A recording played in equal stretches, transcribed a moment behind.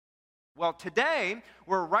Well, today,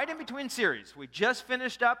 we're right in between series. We just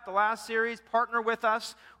finished up the last series, Partner With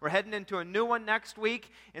Us. We're heading into a new one next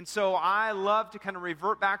week. And so I love to kind of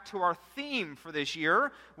revert back to our theme for this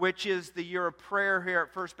year, which is the year of prayer here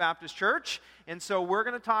at First Baptist Church. And so we're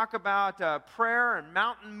going to talk about prayer and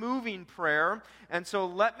mountain moving prayer. And so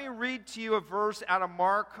let me read to you a verse out of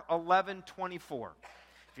Mark 11:24.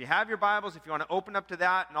 If you have your Bibles, if you want to open up to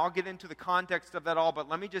that, and I'll get into the context of that all, but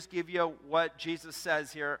let me just give you what Jesus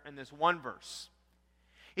says here in this one verse.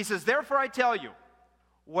 He says, "Therefore I tell you,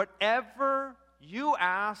 whatever you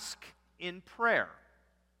ask in prayer,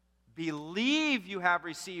 believe you have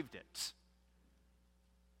received it,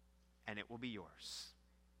 and it will be yours."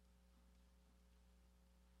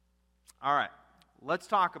 All right, let's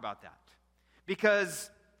talk about that. Because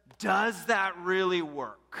does that really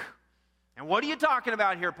work? And what are you talking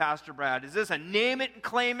about here, Pastor Brad? Is this a name it and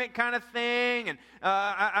claim it kind of thing? And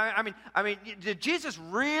I mean, did Jesus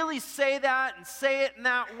really say that and say it in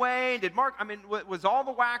that way? Did Mark? I mean, was all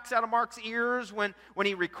the wax out of Mark's ears when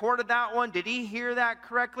he recorded that one? Did he hear that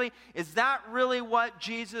correctly? Is that really what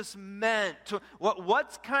Jesus meant?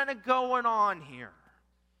 What's kind of going on here?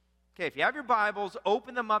 Okay, if you have your Bibles,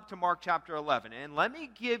 open them up to Mark chapter 11, and let me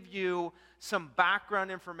give you some background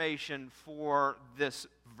information for this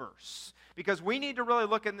verse, because we need to really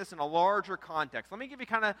look at this in a larger context. Let me give you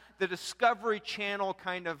kind of the Discovery Channel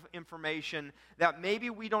kind of information that maybe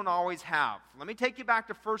we don't always have. Let me take you back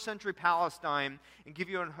to first century Palestine and give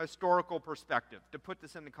you a historical perspective to put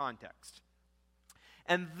this into context.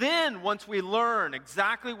 And then once we learn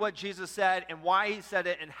exactly what Jesus said and why he said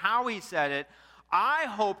it and how he said it, I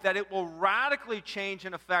hope that it will radically change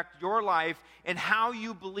and affect your life and how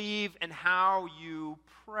you believe and how you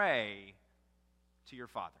pray to your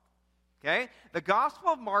Father. Okay? The Gospel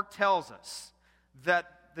of Mark tells us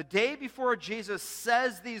that the day before Jesus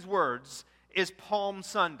says these words is Palm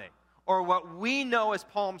Sunday, or what we know as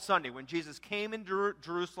Palm Sunday, when Jesus came into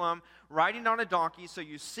Jerusalem riding on a donkey. So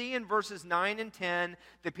you see in verses 9 and 10,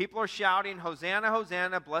 the people are shouting, "Hosanna,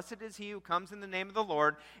 Hosanna, blessed is he who comes in the name of the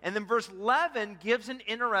Lord." And then verse 11 gives an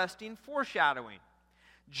interesting foreshadowing.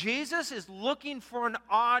 Jesus is looking for an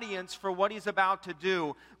audience for what he's about to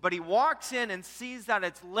do, but he walks in and sees that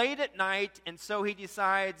it's late at night, and so he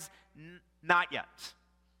decides, not yet.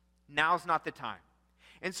 Now's not the time.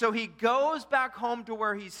 And so he goes back home to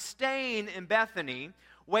where he's staying in Bethany,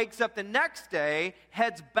 wakes up the next day,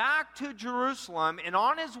 heads back to Jerusalem, and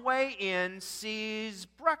on his way in sees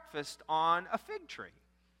breakfast on a fig tree.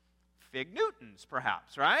 Fig Newtons,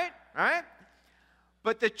 perhaps, right? Right?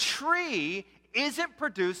 But the tree isn't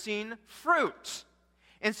producing fruit.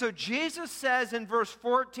 And so Jesus says in verse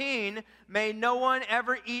 14, "May no one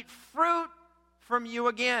ever eat fruit from you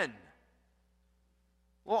again."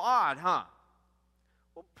 Well, odd, huh?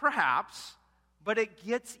 Well, perhaps, but it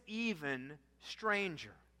gets even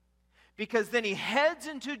stranger. Because then he heads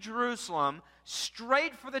into Jerusalem,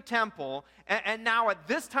 straight for the temple, and now at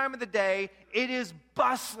this time of the day, it is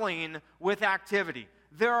bustling with activity.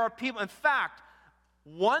 There are people, in fact,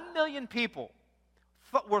 1 million people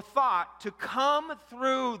were thought to come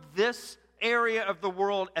through this area of the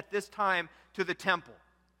world at this time to the temple.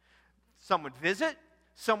 Some would visit,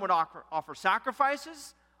 some would offer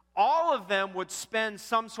sacrifices. All of them would spend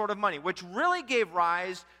some sort of money, which really gave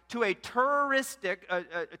rise to a touristic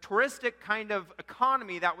kind of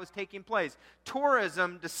economy that was taking place.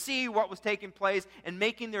 Tourism to see what was taking place and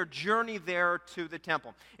making their journey there to the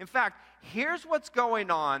temple. In fact, here's what's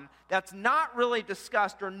going on that's not really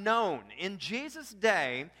discussed or known. In Jesus'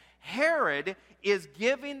 day, Herod is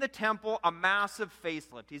giving the temple a massive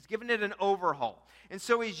facelift. He's giving it an overhaul. And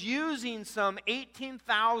so he's using some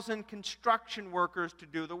 18,000 construction workers to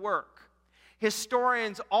do the work.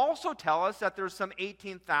 Historians also tell us that there's some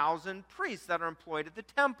 18,000 priests that are employed at the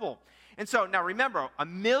temple. And so, now remember,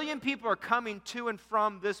 1 million people are coming to and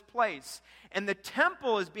from this place. And the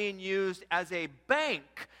temple is being used as a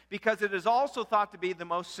bank because it is also thought to be the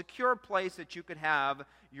most secure place that you could have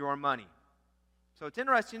your money. So it's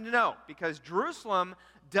interesting to know, because Jerusalem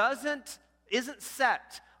isn't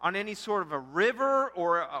set on any sort of a river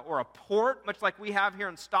or a port, much like we have here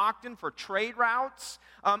in Stockton for trade routes.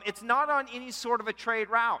 It's not on any sort of a trade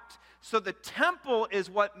route. So the temple is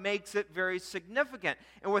what makes it very significant.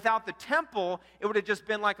 And without the temple, it would have just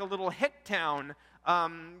been like a little hick town,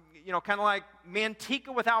 kind of like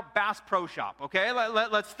Manteca without Bass Pro Shop, okay?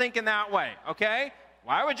 Let's think in that way, okay?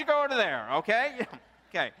 Why would you go to there, okay?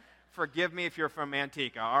 Okay. Forgive me if you're from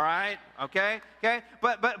Manteca, all right? Okay?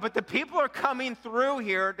 But the people are coming through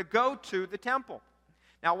here to go to the temple.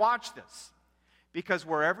 Now watch this. Because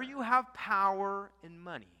wherever you have power and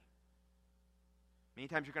money, many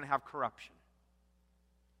times you're going to have corruption.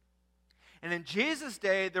 And in Jesus'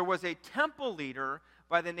 day, there was a temple leader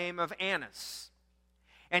by the name of Annas.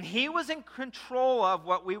 And he was in control of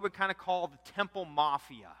what we would kind of call the temple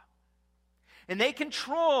mafia. And they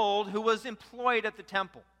controlled who was employed at the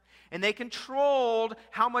temple. And they controlled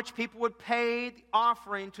how much people would pay the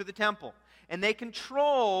offering to the temple. And they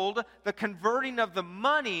controlled the converting of the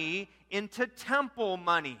money into temple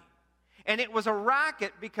money. And it was a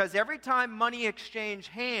racket because every time money exchanged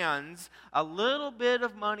hands, a little bit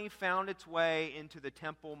of money found its way into the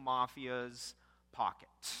temple mafia's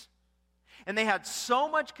pockets. And they had so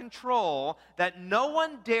much control that no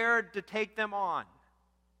one dared to take them on,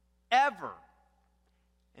 ever,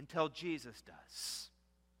 until Jesus does.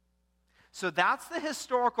 So that's the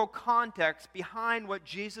historical context behind what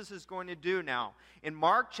Jesus is going to do now. In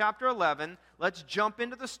Mark chapter 11, let's jump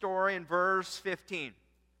into the story in verse 15.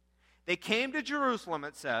 They came to Jerusalem,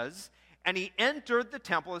 it says, and he entered the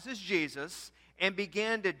temple, this is Jesus, and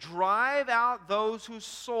began to drive out those who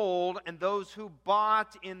sold and those who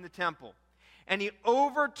bought in the temple. And he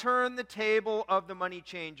overturned the table of the money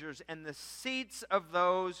changers and the seats of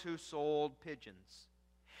those who sold pigeons.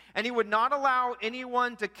 And he would not allow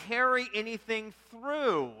anyone to carry anything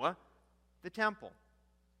through the temple.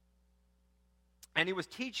 And he was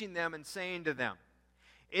teaching them and saying to them,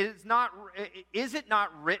 is it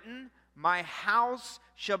not written, my house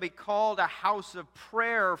shall be called a house of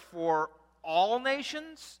prayer for all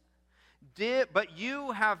nations? But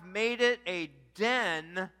you have made it a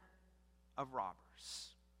den of robbers.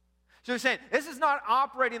 So he's saying, this is not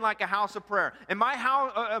operating like a house of prayer. And my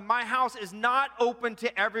house is not open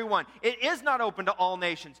to everyone. It is not open to all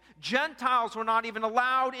nations. Gentiles were not even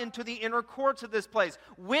allowed into the inner courts of this place.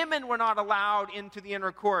 Women were not allowed into the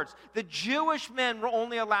inner courts. The Jewish men were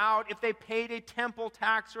only allowed if they paid a temple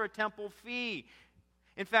tax or a temple fee.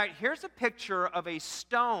 In fact, here's a picture of a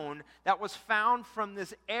stone that was found from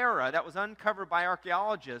this era that was uncovered by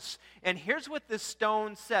archaeologists. And here's what this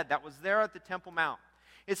stone said that was there at the Temple Mount.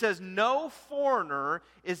 It says, no foreigner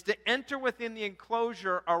is to enter within the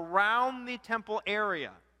enclosure around the temple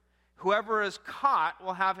area. Whoever is caught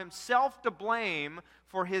will have himself to blame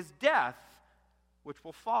for his death, which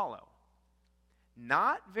will follow.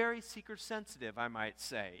 Not very seeker sensitive, I might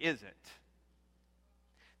say, is it?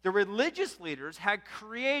 The religious leaders had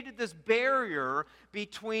created this barrier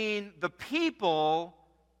between the people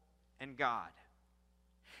and God.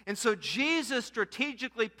 And so Jesus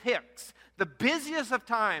strategically picks the busiest of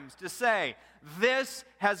times to say, this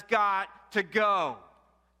has got to go.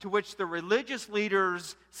 To which the religious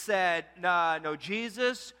leaders said, no,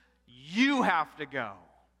 Jesus, you have to go.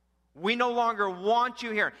 We no longer want you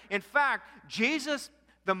here. In fact, Jesus,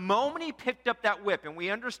 the moment he picked up that whip, and we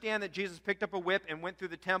understand that Jesus picked up a whip and went through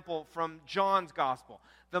the temple from John's gospel.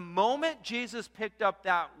 The moment Jesus picked up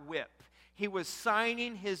that whip, he was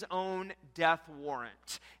signing his own death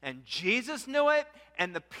warrant. And Jesus knew it,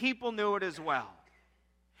 and the people knew it as well.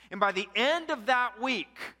 And by the end of that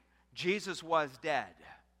week, Jesus was dead.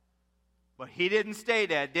 But he didn't stay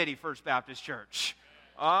dead, did he, First Baptist Church?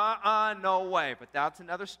 No way. But that's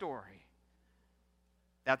another story.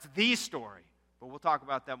 That's the story. But we'll talk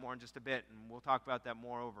about that more in just a bit, and we'll talk about that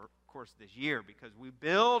more over the course of this year, because we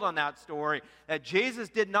build on that story that Jesus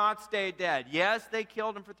did not stay dead. Yes, they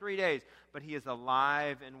killed him for 3 days, but he is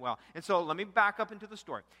alive and well. And so let me back up into the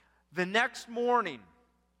story. The next morning,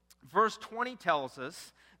 verse 20 tells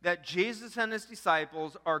us that Jesus and his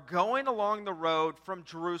disciples are going along the road from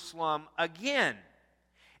Jerusalem again.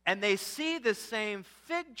 And they see the same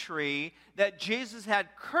fig tree that Jesus had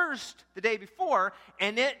cursed the day before,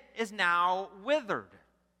 and it is now withered.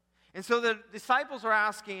 And so the disciples are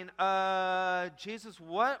asking, Jesus,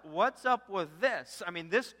 what's up with this? I mean,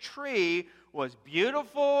 this tree was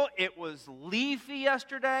beautiful, it was leafy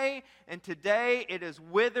yesterday, and today it is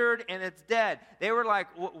withered and it's dead. They were like,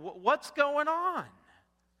 what's going on?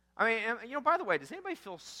 I mean, by the way, does anybody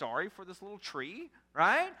feel sorry for this little tree,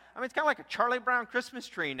 right? I mean, it's kind of like a Charlie Brown Christmas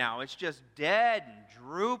tree now. It's just dead and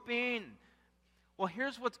drooping. Well,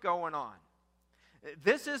 here's what's going on.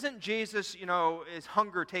 This isn't Jesus, his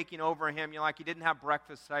hunger taking over him, like he didn't have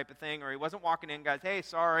breakfast type of thing, or he wasn't walking in, guys, hey,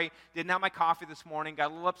 sorry, didn't have my coffee this morning,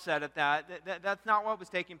 got a little upset at that. That's not what was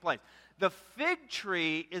taking place. The fig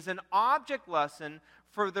tree is an object lesson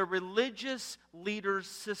for the religious leaders'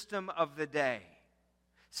 system of the day,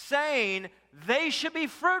 saying they should be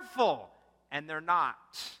fruitful, and they're not.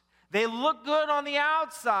 They look good on the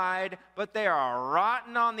outside, but they are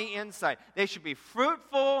rotten on the inside. They should be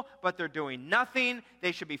fruitful, but they're doing nothing.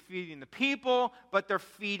 They should be feeding the people, but they're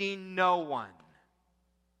feeding no one.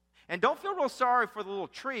 And don't feel real sorry for the little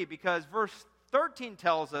tree, because verse 13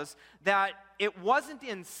 tells us that it wasn't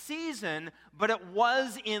in season, but it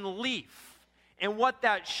was in leaf. And what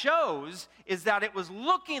that shows is that it was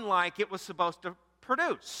looking like it was supposed to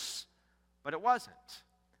produce, but it wasn't.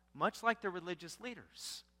 Much like the religious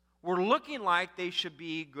leaders were looking like they should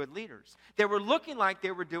be good leaders. They were looking like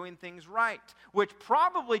they were doing things right, which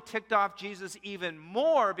probably ticked off Jesus even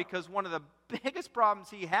more, because one of the biggest problems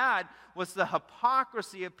he had was the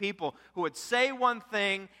hypocrisy of people who would say one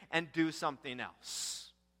thing and do something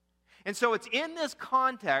else. And so it's in this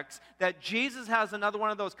context that Jesus has another one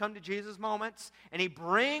of those come to Jesus moments, and he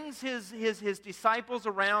brings his disciples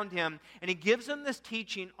around him, and he gives them this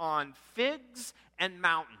teaching on figs and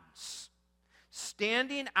mountains.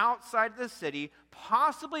 Standing outside the city,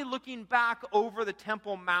 possibly looking back over the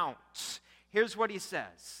Temple Mount. Here's what he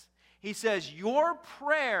says. He says, your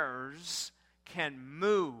prayers can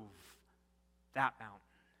move that mountain.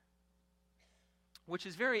 Which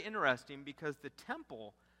is very interesting, because the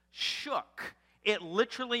temple shook. It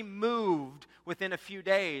literally moved within a few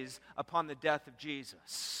days upon the death of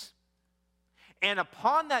Jesus. And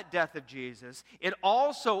upon that death of Jesus, it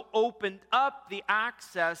also opened up the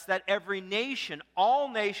access that every nation, all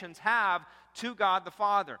nations have to God the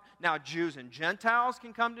Father. Now, Jews and Gentiles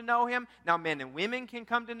can come to know him. Now, men and women can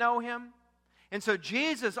come to know him. And so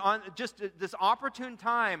Jesus, on just this opportune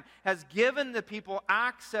time, has given the people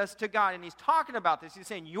access to God. And he's talking about this. He's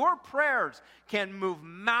saying, your prayers can move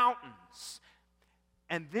mountains.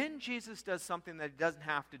 And then Jesus does something that he doesn't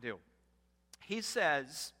have to do. He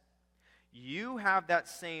says, you have that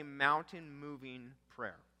same mountain-moving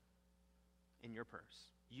prayer in your prayers.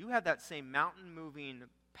 You have that same mountain-moving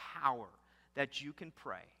power that you can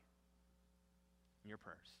pray in your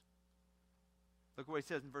prayers. Look at what he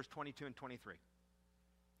says in verse 22 and 23.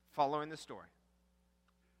 Following the story.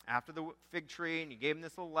 After the fig tree, and he gave him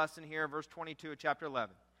this little lesson here, verse 22 of chapter 11.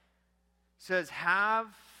 It says, have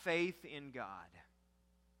faith in God.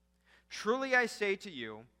 Truly I say to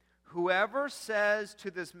you, whoever says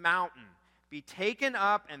to this mountain, be taken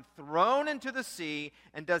up and thrown into the sea,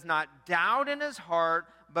 and does not doubt in his heart,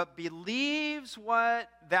 but believes what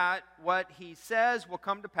he says will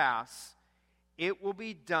come to pass, it will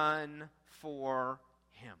be done for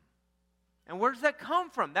him. And where does that come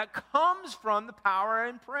from? That comes from the power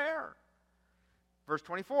in prayer. Verse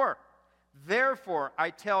 24, therefore I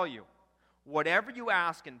tell you, whatever you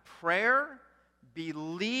ask in prayer,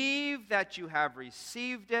 believe that you have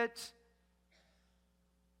received it,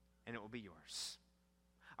 and it will be yours.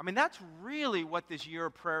 I mean, that's really what this year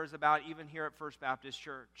of prayer is about, even here at First Baptist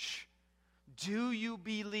Church. Do you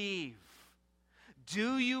believe?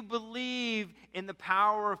 Do you believe in the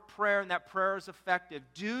power of prayer and that prayer is effective?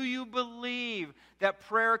 Do you believe that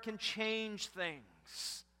prayer can change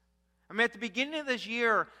things? I mean, at the beginning of this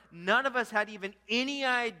year, none of us had even any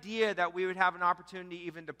idea that we would have an opportunity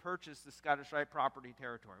even to purchase the Scottish Rite property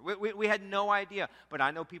territory. We had no idea, but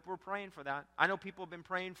I know people were praying for that. I know people have been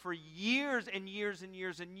praying for years and years and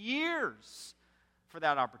years and years for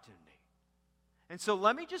that opportunity. And so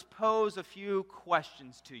let me just pose a few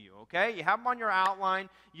questions to you, okay? You have them on your outline.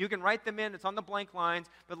 You can write them in. It's on the blank lines.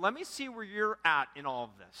 But let me see where you're at in all of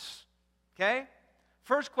this, okay?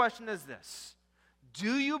 First question is this.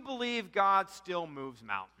 Do you believe God still moves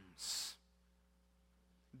mountains?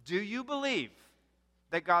 Do you believe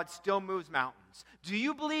that God still moves mountains? Do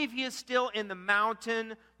you believe he is still in the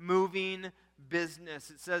mountain-moving business?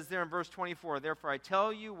 It says there in verse 24, therefore I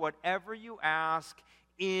tell you, whatever you ask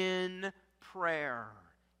in prayer.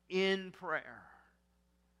 In prayer.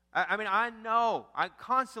 I mean, I know. I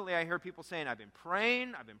hear people saying, I've been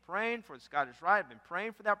praying for the Scottish Rite, I've been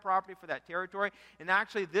praying for that property, for that territory. And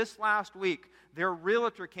actually, this last week, their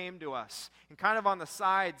realtor came to us and kind of on the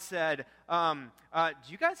side said,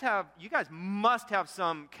 you guys must have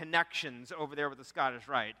some connections over there with the Scottish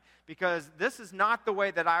Rite, because this is not the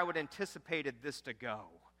way that I would anticipated this to go.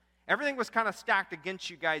 Everything was kind of stacked against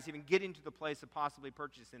you guys even getting to the place of possibly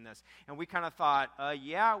purchasing this. And we kind of thought,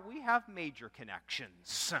 yeah, we have major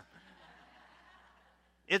connections.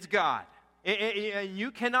 It's God.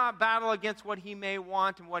 You cannot battle against what he may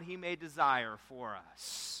want and what he may desire for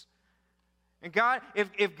us. And God,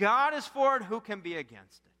 if God is for it, who can be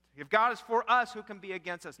against it? If God is for us, who can be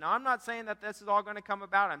against us? Now, I'm not saying that this is all going to come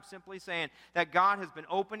about. I'm simply saying that God has been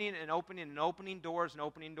opening and opening and opening doors and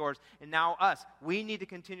opening doors. And now us, we need to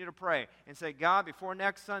continue to pray and say, God, before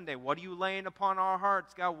next Sunday, what are you laying upon our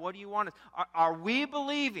hearts? God, what do you want us? Are we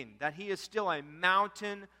believing that he is still a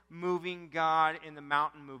mountain-moving God in the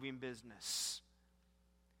mountain-moving business?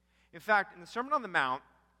 In fact, in the Sermon on the Mount,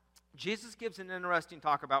 Jesus gives an interesting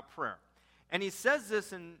talk about prayer. And he says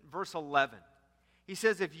this in verse 11. He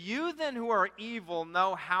says, if you then who are evil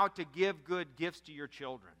know how to give good gifts to your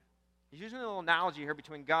children, He's using a little analogy here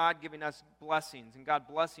between God giving us blessings and God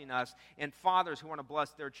blessing us and fathers who want to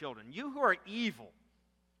bless their children. You who are evil,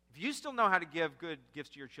 if you still know how to give good gifts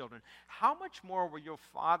to your children, how much more will your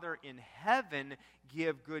Father in heaven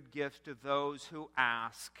give good gifts to those who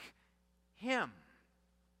ask him?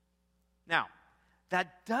 Now,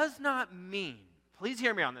 that does not mean, please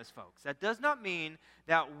hear me on this, folks, that does not mean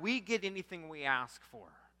that we get anything we ask for.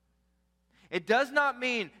 It does not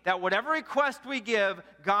mean that whatever request we give,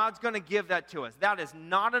 God's going to give that to us. That is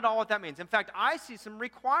not at all what that means. In fact, I see some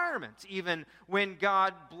requirements even when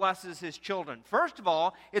God blesses his children. First of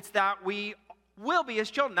all, it's that we will be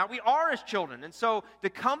his children, that we are his children. And so to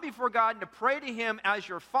come before God and to pray to him as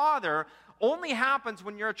your father only happens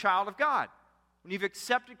when you're a child of God, when you've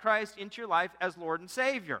accepted Christ into your life as Lord and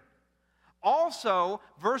Savior. Also,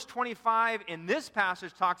 verse 25 in this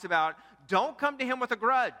passage talks about don't come to him with a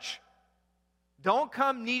grudge. Don't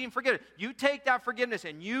come needing forgiveness. You take that forgiveness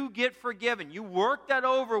and you get forgiven. You work that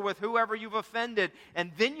over with whoever you've offended,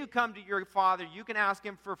 and then you come to your Father. You can ask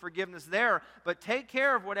him for forgiveness there, but take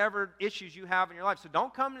care of whatever issues you have in your life. So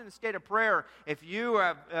don't come in a state of prayer if you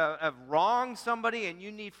have wronged somebody and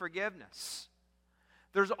you need forgiveness.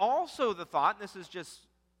 There's also the thought, and this is just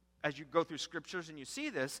as you go through scriptures and you see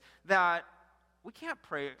this, that we can't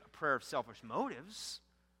pray a prayer of selfish motives.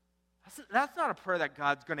 That's not a prayer that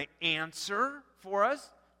God's going to answer for us,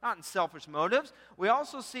 not in selfish motives. We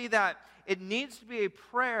also see that it needs to be a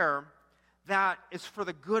prayer that is for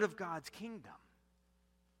the good of God's kingdom.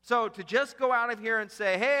 So to just go out of here and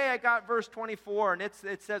say, hey, I got verse 24, and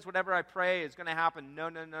it says whatever I pray is going to happen. No,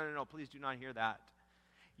 please do not hear that.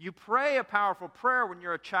 You pray a powerful prayer when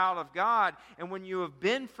you're a child of God, and when you have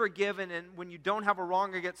been forgiven, and when you don't have a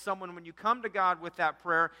wrong against someone, when you come to God with that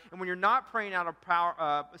prayer, and when you're not praying out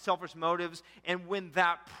of selfish motives, and when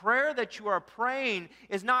that prayer that you are praying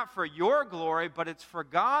is not for your glory, but it's for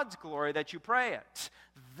God's glory that you pray it.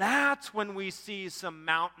 That's when we see some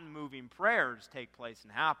mountain-moving prayers take place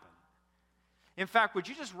and happen. In fact, would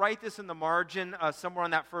you just write this in the margin somewhere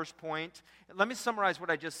on that first point? Let me summarize what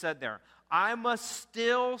I just said there. I must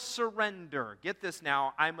still surrender. Get this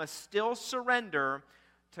now. I must still surrender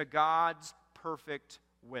to God's perfect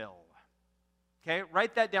will. Okay,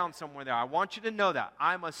 write that down somewhere there. I want you to know that.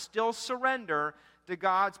 I must still surrender to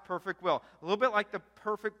God's perfect will. A little bit like the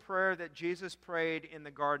perfect prayer that Jesus prayed in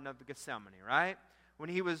the Garden of Gethsemane, right? When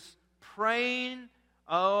he was praying,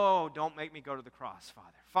 oh, don't make me go to the cross, Father.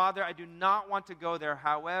 Father, I do not want to go there.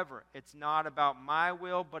 However, it's not about my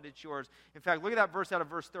will, but it's yours. In fact, look at that verse out of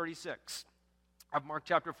verse 36 of Mark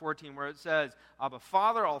chapter 14, where it says, Abba,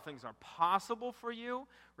 Father, all things are possible for you.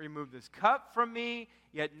 Remove this cup from me,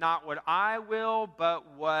 yet not what I will,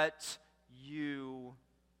 but what you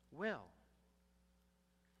will.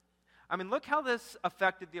 I mean, look how this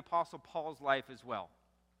affected the Apostle Paul's life as well.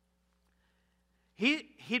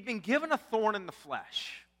 He'd been given a thorn in the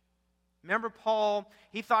flesh. Remember Paul,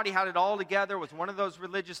 he thought he had it all together, was one of those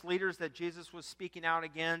religious leaders that Jesus was speaking out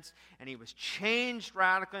against, and he was changed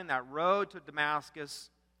radically in that road to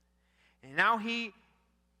Damascus. And now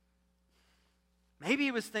maybe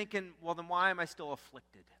he was thinking, well, then why am I still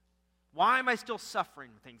afflicted? Why am I still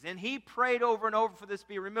suffering things? And he prayed over and over for this to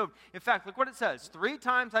be removed. In fact, look what it says. 3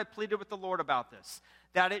 times I pleaded with the Lord about this,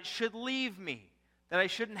 that it should leave me, that I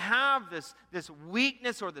shouldn't have this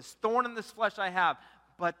weakness or this thorn in this flesh I have.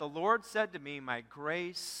 But the Lord said to me, my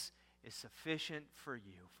grace is sufficient for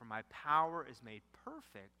you, for my power is made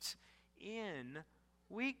perfect in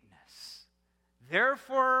weakness.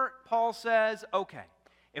 Therefore, Paul says, okay,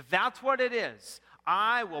 if that's what it is,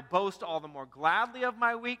 I will boast all the more gladly of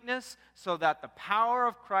my weakness, so that the power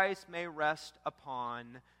of Christ may rest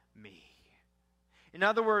upon me. In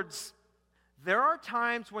other words, there are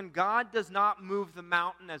times when God does not move the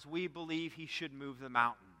mountain as we believe he should move the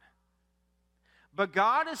mountain. But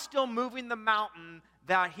God is still moving the mountain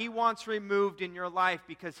that he wants removed in your life,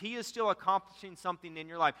 because he is still accomplishing something in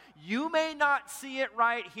your life. You may not see it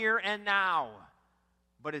right here and now,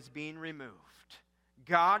 but it's being removed.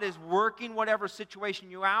 God is working whatever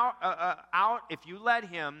situation you out if you let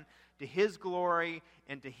him, to his glory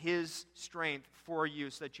and to his strength for you,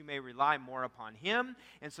 so that you may rely more upon him,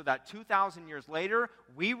 and so that 2,000 years later,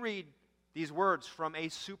 we read these words from a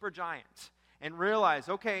supergiant and realize,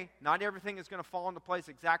 okay, not everything is going to fall into place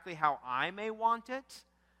exactly how I may want it,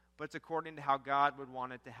 but it's according to how God would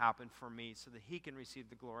want it to happen for me, so that he can receive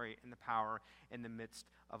the glory and the power in the midst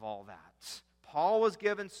of all that. Paul was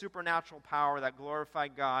given supernatural power that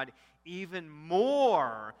glorified God even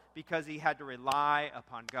more, because he had to rely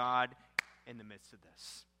upon God in the midst of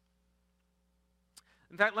this.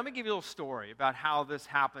 In fact, let me give you a little story about how this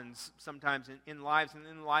happens sometimes in lives and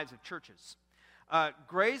in the lives of churches.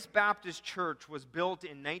 Grace Baptist Church was built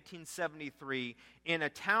in 1973 in a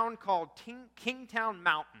town called Kingtown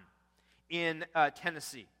Mountain in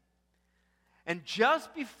Tennessee. And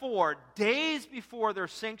just before, days before their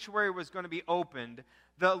sanctuary was going to be opened,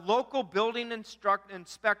 the local building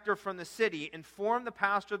inspector from the city informed the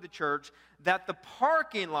pastor of the church that the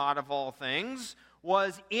parking lot, of all things,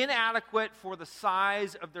 was inadequate for the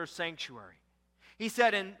size of their sanctuary. He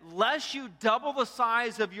said, unless you double the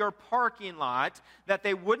size of your parking lot, that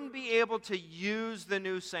they wouldn't be able to use the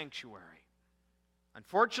new sanctuary.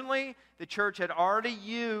 Unfortunately, the church had already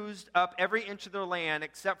used up every inch of their land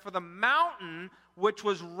except for the mountain, which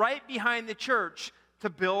was right behind the church,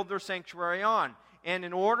 to build their sanctuary on. And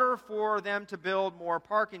in order for them to build more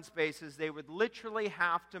parking spaces, they would literally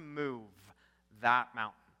have to move that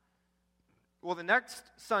mountain. Well, the next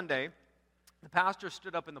Sunday, the pastor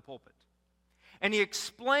stood up in the pulpit. And he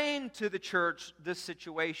explained to the church this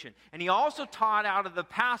situation. And he also taught out of the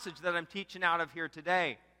passage that I'm teaching out of here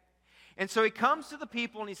today. And so he comes to the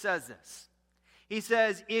people and he says this. He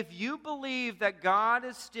says, if you believe that God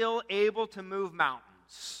is still able to move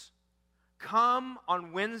mountains, come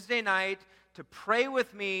on Wednesday night to pray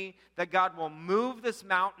with me that God will move this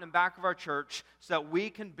mountain in back of our church so that we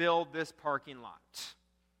can build this parking lot.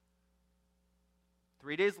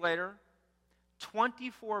 3 days later,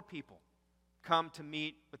 24 people come to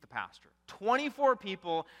meet with the pastor. 24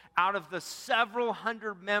 people out of the several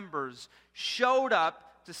hundred members showed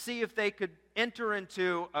up to see if they could enter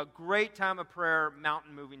into a great time of prayer,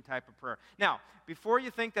 mountain-moving type of prayer. Now, before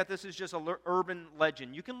you think that this is just an urban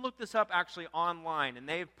legend, you can look this up actually online, and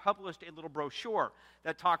they've published a little brochure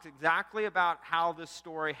that talks exactly about how this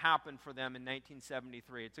story happened for them in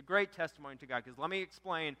 1973. It's a great testimony to God, because let me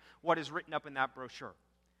explain what is written up in that brochure.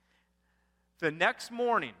 The next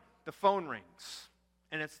morning, the phone rings,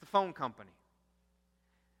 and it's the phone company.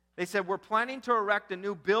 They said, we're planning to erect a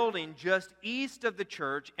new building just east of the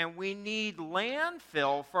church, and we need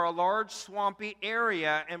landfill for a large swampy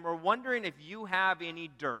area, and we're wondering if you have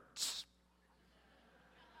any dirt.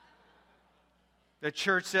 The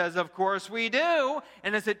church says, of course we do.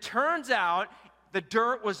 And as it turns out, the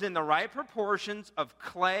dirt was in the right proportions of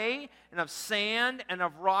clay and of sand and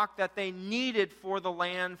of rock that they needed for the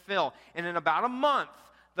landfill. And in about a month,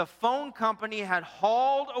 the phone company had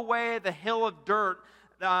hauled away the hill of dirt,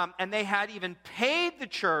 and they had even paid the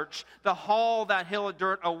church to haul that hill of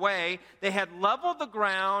dirt away. They had leveled the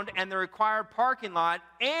ground and the required parking lot,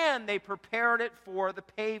 and they prepared it for the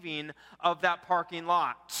paving of that parking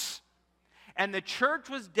lot. And the church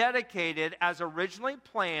was dedicated as originally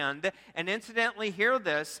planned. And incidentally, hear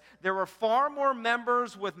this, there were far more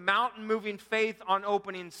members with mountain-moving faith on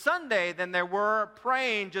opening Sunday than there were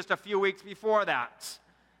praying just a few weeks before that.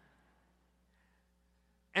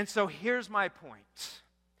 And so here's my point.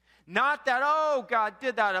 Not that, oh, God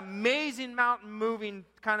did that amazing mountain-moving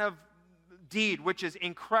kind of deed, which is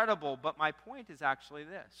incredible, but my point is actually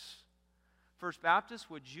this. First Baptist,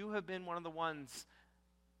 would you have been one of the ones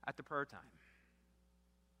at the prayer time?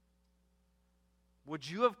 Would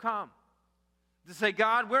you have come to say,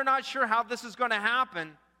 God, we're not sure how this is going to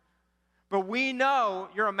happen, but we know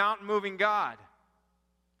you're a mountain-moving God.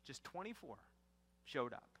 Just 24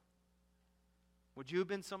 showed up. Would you have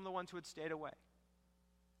been some of the ones who had stayed away?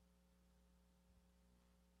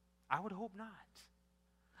 I would hope not.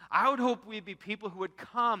 I would hope we'd be people who would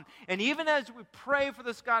come, and even as we pray for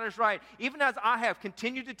the Scottish Rite, even as I have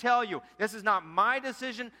continued to tell you, this is not my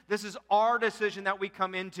decision, this is our decision that we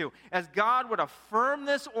come into. As God would affirm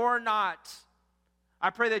this or not, I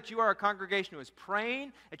pray that you are a congregation who is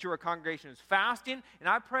praying, that you are a congregation who is fasting, and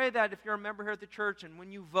I pray that if you're a member here at the church, and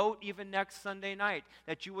when you vote even next Sunday night,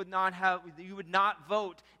 that you would not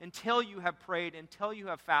vote until you have prayed, until you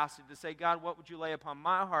have fasted, to say, God, what would you lay upon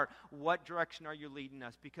my heart? What direction are you leading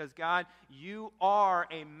us? Because God, you are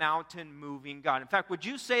a mountain-moving God. In fact, would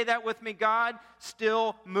you say that with me? God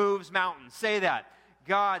still moves mountains. Say that.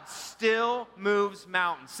 God still moves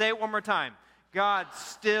mountains. Say it one more time. God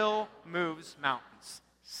still moves mountains.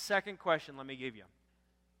 Second question, let me give you.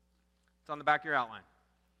 It's on the back of your outline.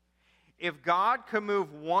 If God could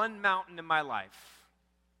move one mountain in my life,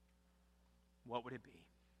 what would it be?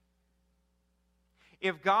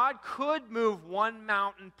 If God could move one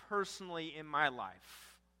mountain personally in my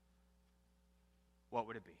life, what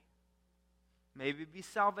would it be? Maybe it'd be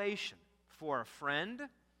salvation for a friend.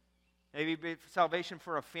 Maybe it'd be salvation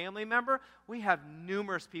for a family member. We have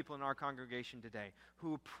numerous people in our congregation today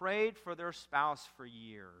who prayed for their spouse for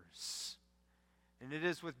years. And it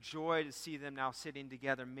is with joy to see them now sitting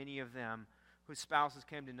together, many of them whose spouses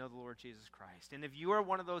came to know the Lord Jesus Christ. And if you are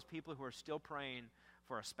one of those people who are still praying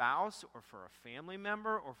for a spouse or for a family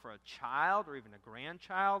member or for a child or even a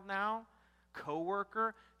grandchild now,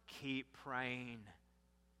 coworker, keep praying.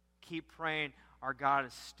 Keep praying. Our God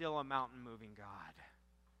is still a mountain-moving God.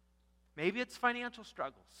 Maybe it's financial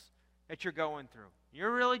struggles that you're going through.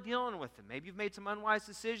 You're really dealing with them. Maybe you've made some unwise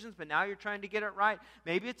decisions, but now you're trying to get it right.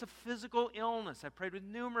 Maybe it's a physical illness. I've prayed with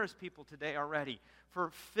numerous people today already for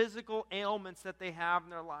physical ailments that they have in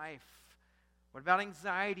their life. What about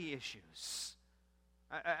anxiety issues?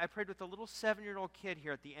 I prayed with a little 7-year-old kid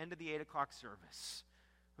here at the end of the 8 o'clock service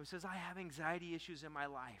who says, I have anxiety issues in my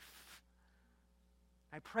life.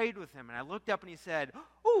 I prayed with him, and I looked up, and he said,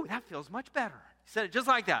 oh, that feels much better. He said it just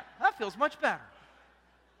like that. That feels much better.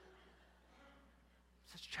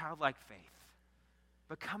 Such childlike faith.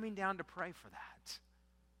 But coming down to pray for that,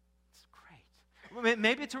 it's great.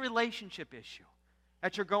 Maybe it's a relationship issue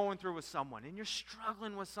that you're going through with someone, and you're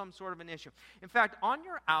struggling with some sort of an issue. In fact, on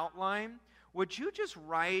your outline, would you just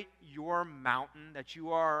write your mountain that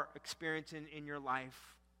you are experiencing in your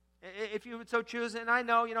life? If you would so choose, and I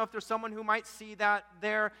know, if there's someone who might see that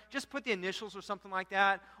there, just put the initials or something like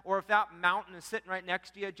that. Or if that mountain is sitting right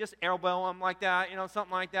next to you, just elbow them like that,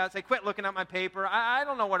 something like that. Say, quit looking at my paper. I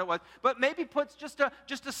don't know what it was. But maybe put just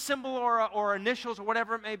a symbol or initials or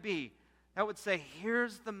whatever it may be. That would say,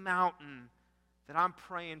 here's the mountain that I'm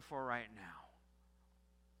praying for right now.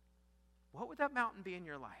 What would that mountain be in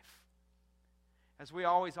your life? As we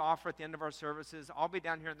always offer at the end of our services, I'll be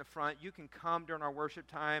down here in the front. You can come during our worship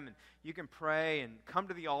time, and you can pray and come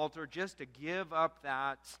to the altar just to give up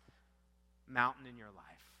that mountain in your life.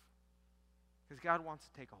 Because God wants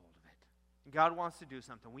to take a hold of it. And God wants to do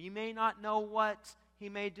something. We may not know what He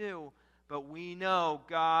may do, but we know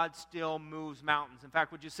God still moves mountains. In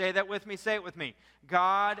fact, would you say that with me? Say it with me.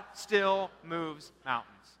 God still moves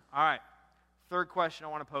mountains. All right. Third question I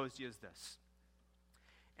want to pose to you is this.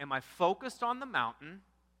 Am I focused on the mountain,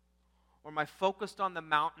 or am I focused on the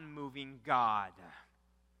mountain-moving God?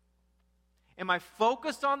 Am I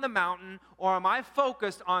focused on the mountain, or am I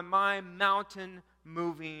focused on my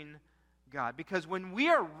mountain-moving God? Because when we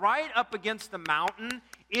are right up against the mountain,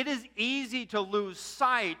 it is easy to lose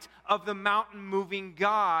sight of the mountain-moving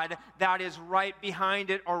God that is right behind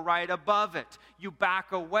it or right above it. You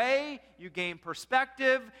back away, you gain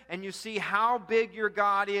perspective, and you see how big your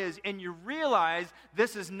God is, and you realize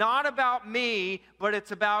this is not about me, but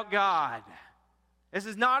it's about God. This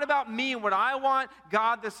is not about me and what I want.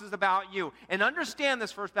 God, this is about you. And understand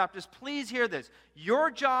this, First Baptist, please hear this. Your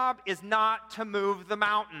job is not to move the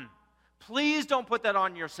mountain. Please don't put that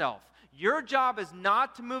on yourself. Your job is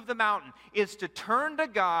not to move the mountain. It's to turn to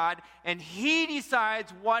God, and He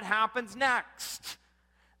decides what happens next.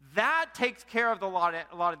 That takes care of a lot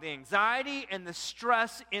of the anxiety and the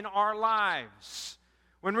stress in our lives.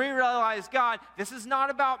 When we realize, God, this is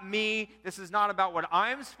not about me, this is not about what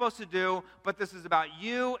I'm supposed to do, but this is about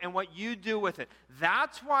you and what you do with it.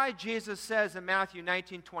 That's why Jesus says in Matthew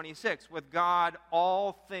 19:26, with God,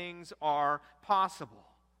 all things are possible.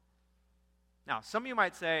 Now, some of you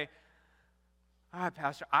might say, all right,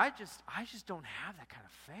 Pastor, I just don't have that kind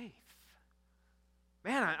of faith.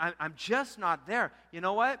 Man, I'm just not there. You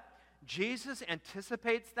know what? Jesus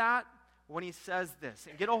anticipates that when He says this.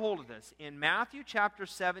 And get a hold of this. In Matthew chapter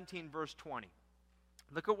 17, verse 20,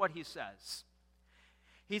 look at what He says.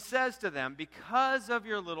 He says to them, because of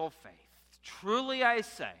your little faith, truly I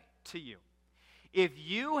say to you, if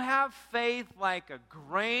you have faith like a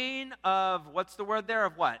grain of, what's the word there,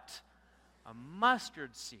 of what? A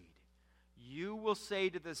mustard seed, you will say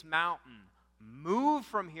to this mountain, move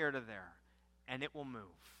from here to there, and it will move.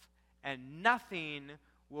 And nothing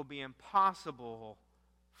will be impossible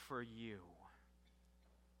for you.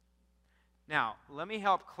 Now, let me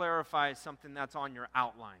help clarify something that's on your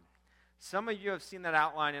outline. Some of you have seen that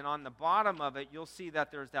outline, and on the bottom of it, you'll see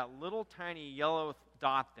that there's that little tiny yellow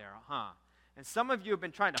dot there, And some of you have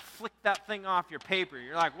been trying to flick that thing off your paper.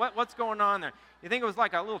 You're like, what's going on there? You think it was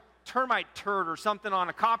like a little termite turd or something on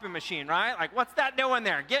a copy machine, right? Like, what's that doing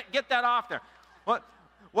there? Get that off there.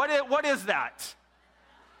 What is that?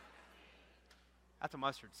 That's a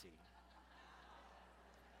mustard seed.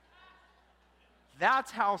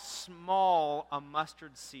 That's how small a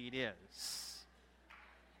mustard seed is.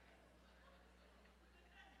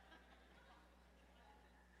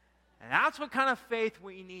 And that's what kind of faith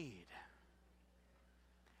we need.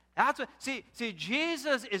 That's what, see,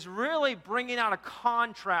 Jesus is really bringing out a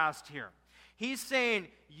contrast here. He's saying,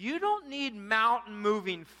 you don't need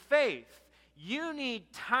mountain-moving faith. You need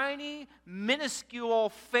tiny, minuscule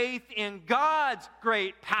faith in God's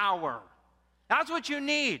great power. That's what you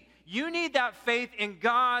need. You need that faith in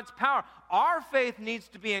God's power. Our faith needs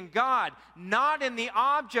to be in God, not in the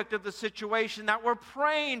object of the situation that we're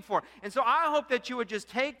praying for. And so I hope that you would just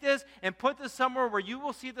take this and put this somewhere where you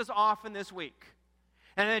will see this often this week.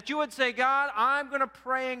 And that you would say, God, I'm going to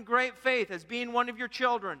pray in great faith as being one of your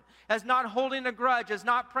children, as not holding a grudge, as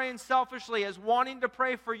not praying selfishly, as wanting to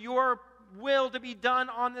pray for your will to be done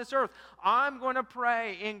on this earth. I'm going to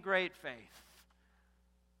pray in great faith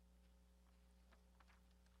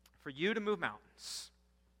for you to move mountains.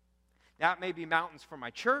 That may be mountains for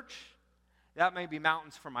my church. That may be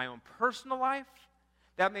mountains for my own personal life.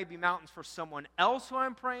 That may be mountains for someone else who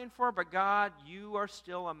I'm praying for. But God, you are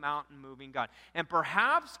still a mountain-moving God. And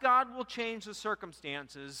perhaps God will change the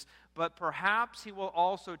circumstances, but perhaps he will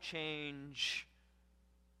also change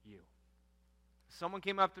you. Someone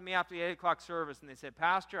came up to me after the 8 o'clock service and they said,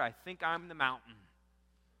 Pastor, I think I'm the mountain.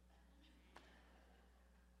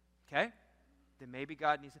 Okay? Then maybe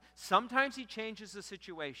God needs to. Sometimes he changes the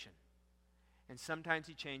situation, and sometimes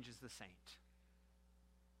he changes the saint.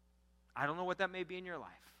 I don't know what that may be in your life,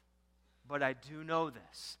 but I do know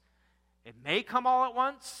this. It may come all at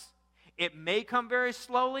once. It may come very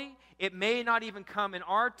slowly. It may not even come in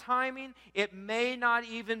our timing. It may not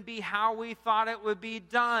even be how we thought it would be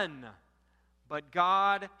done. But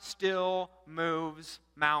God still moves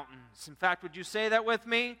mountains. In fact, would you say that with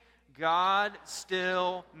me? God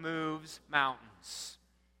still moves mountains.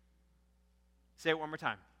 Say it one more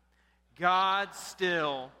time. God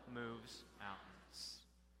still moves mountains.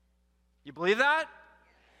 You believe that?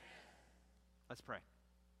 Let's pray.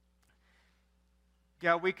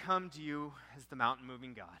 God, we come to you as the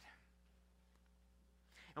mountain-moving God.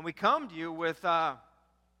 And we come to you with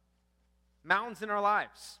mountains in our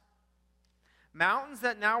lives. Mountains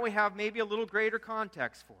that now we have maybe a little greater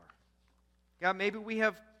context for. God, maybe we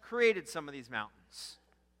have created some of these mountains.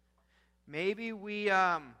 Maybe we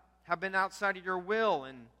have been outside of your will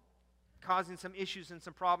and causing some issues and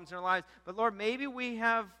some problems in our lives. But Lord, maybe we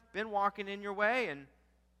have been walking in your way and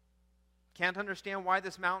can't understand why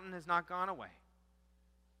this mountain has not gone away.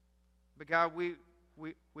 But God, we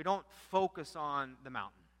don't focus on the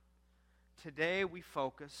mountain. Today we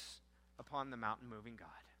focus upon the mountain-moving God.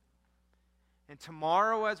 And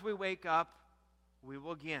tomorrow as we wake up, we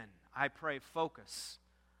will again, I pray, focus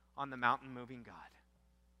on the mountain-moving God.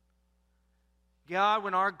 God,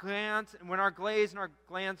 when our gaze and our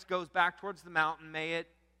glance goes back towards the mountain, may it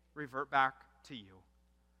revert back to you.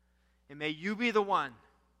 And may you be the one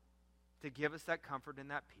to give us that comfort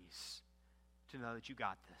and that peace to know that you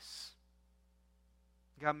got this.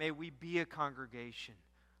 God, may we be a congregation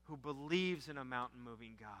who believes in a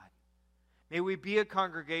mountain-moving God. May we be a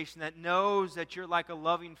congregation that knows that you're like a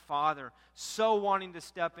loving father, so wanting to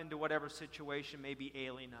step into whatever situation may be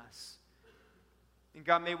ailing us. And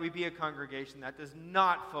God, may we be a congregation that does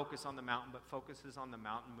not focus on the mountain, but focuses on the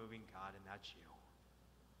mountain-moving God, and that's you.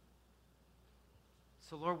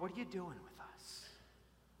 So, Lord, what are you doing with us?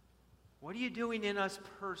 What are you doing in us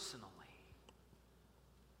personally?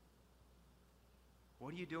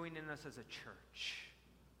 What are you doing in us as a church?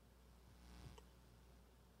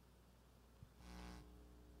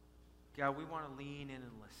 God, we want to lean in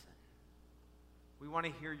and listen. We want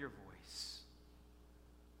to hear your voice.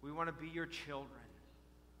 We want to be your children.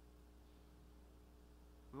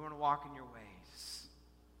 We want to walk in your ways.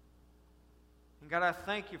 And God, I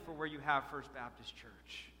thank you for where you have First Baptist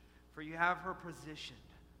Church. For you have her positioned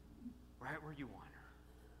right where you want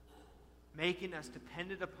her. Making us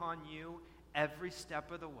dependent upon you every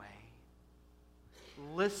step of the way.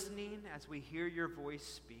 Listening as we hear your voice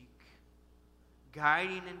speak.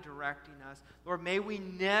 Guiding and directing us. Lord, may we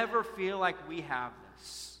never feel like we have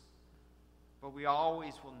this. But we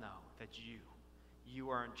always will know that you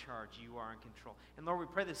are in charge. You are in control. And Lord, we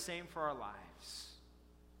pray the same for our lives.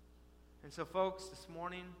 And so, folks, this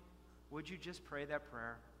morning, would you just pray that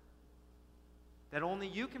prayer? That only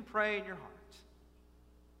you can pray in your heart.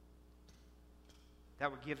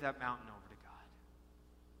 That would give that mountain over to God.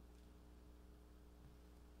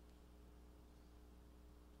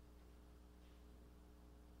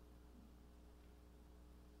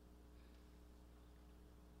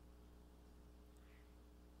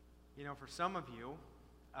 You know, for some of you,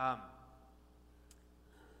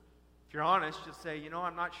 if you're honest, just say,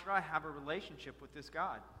 I'm not sure I have a relationship with this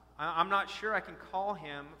God. I'm not sure I can call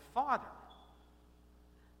him Father.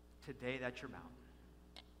 Today, that's your mountain.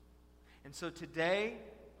 And so today,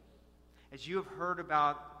 as you have heard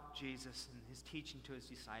about Jesus and his teaching to his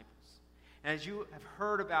disciples, and as you have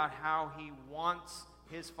heard about how he wants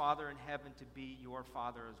his Father in heaven to be your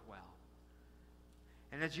Father as well,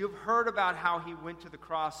 and as you've heard about how he went to the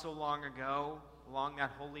cross so long ago, along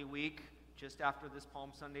that Holy Week, just after this Palm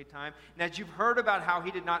Sunday time. And as you've heard about how he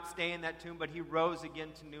did not stay in that tomb, but he rose again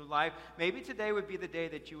to new life, maybe today would be the day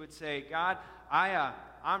that you would say, God,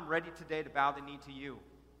 I'm ready today to bow the knee to you.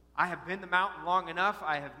 I have been the mountain long enough.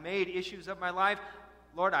 I have made issues of my life.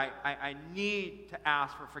 Lord, I need to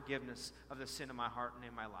ask for forgiveness of the sin in my heart and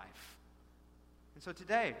in my life. And so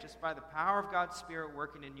today, just by the power of God's Spirit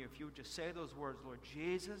working in you, if you would just say those words, Lord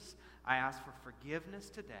Jesus, I ask for forgiveness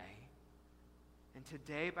today, and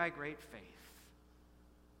today by great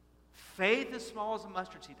faith as small as a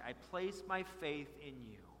mustard seed, I place my faith in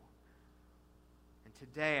you. And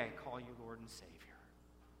today I call you Lord and Savior.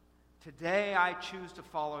 Today I choose to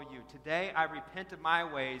follow you. Today I repent of my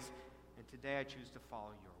ways, and today I choose to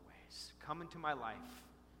follow your ways. Come into my life.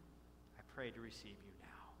 I pray to receive you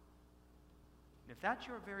now. And if that's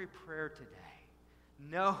your very prayer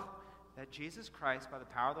today, know that Jesus Christ, by the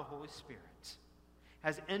power of the Holy Spirit,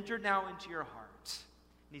 has entered now into your heart,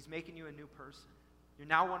 and he's making you a new person. You're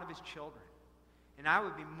now one of his children. And I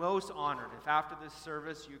would be most honored if after this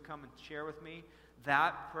service you come and share with me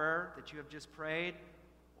that prayer that you have just prayed,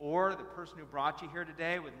 or the person who brought you here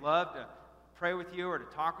today would love to pray with you or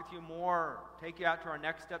to talk with you more, or take you out to our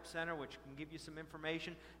Next Step Center, which can give you some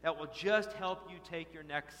information that will just help you take your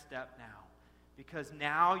next step now. Because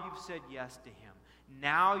now you've said yes to him.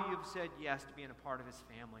 Now you've said yes to being a part of his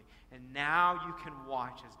family. And now you can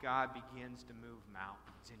watch as God begins to move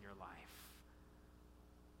mountains in your life.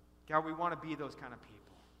 God, we want to be those kind of people.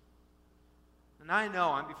 And I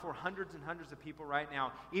know I'm before hundreds and hundreds of people right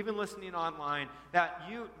now, even listening online, that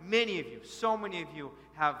many of you, so many of you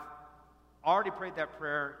have already prayed that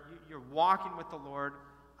prayer. You're walking with the Lord.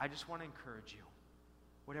 I just want to encourage you.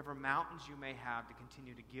 Whatever mountains you may have, to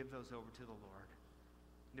continue to give those over to the Lord.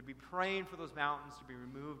 And to be praying for those mountains to be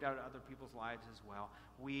removed out of other people's lives as well.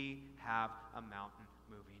 We have a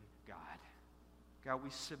mountain-moving God. God, we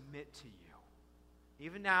submit to you.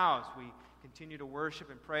 Even now, as we continue to worship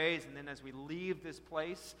and praise, and then as we leave this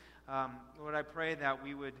place, Lord, I pray that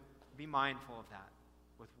we would be mindful of that.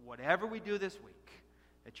 With whatever we do this week,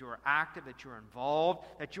 that you are active, that you are involved,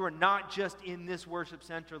 that you are not just in this worship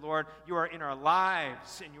center, Lord. You are in our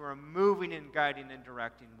lives, and you are moving and guiding and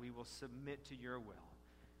directing. We will submit to your will.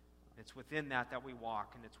 It's within that we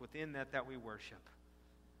walk, and it's within that we worship.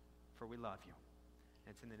 For we love you.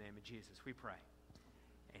 And it's in the name of Jesus we pray.